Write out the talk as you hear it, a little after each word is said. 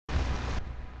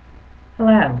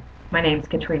Hello, my name is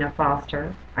Catrina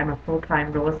Foster. I'm a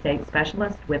full-time real estate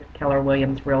specialist with Keller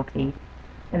Williams Realty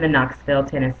in the Knoxville,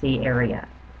 Tennessee area.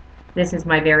 This is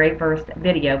my very first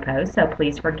video post, so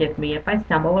please forgive me if I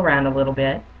stumble around a little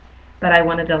bit, but I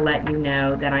wanted to let you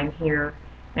know that I'm here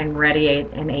and ready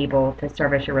and able to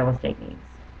service your real estate needs.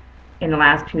 In the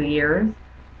last 2 years,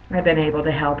 I've been able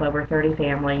to help over 30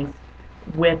 families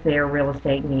with their real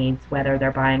estate needs, whether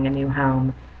they're buying a new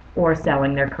home or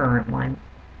selling their current one.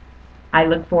 I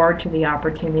look forward to the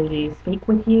opportunity to speak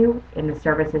with you in the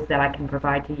services that I can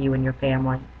provide to you and your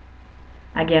family.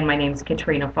 Again, my name is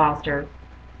Catrina Foster,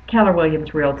 Keller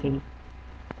Williams Realty,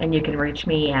 and you can reach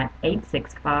me at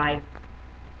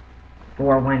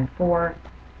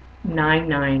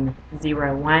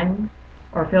 865-414-9901,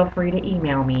 or feel free to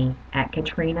email me at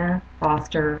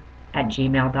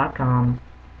katrinafoster@gmail.com.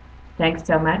 Thanks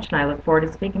so much, and I look forward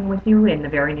to speaking with you in the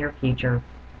very near future.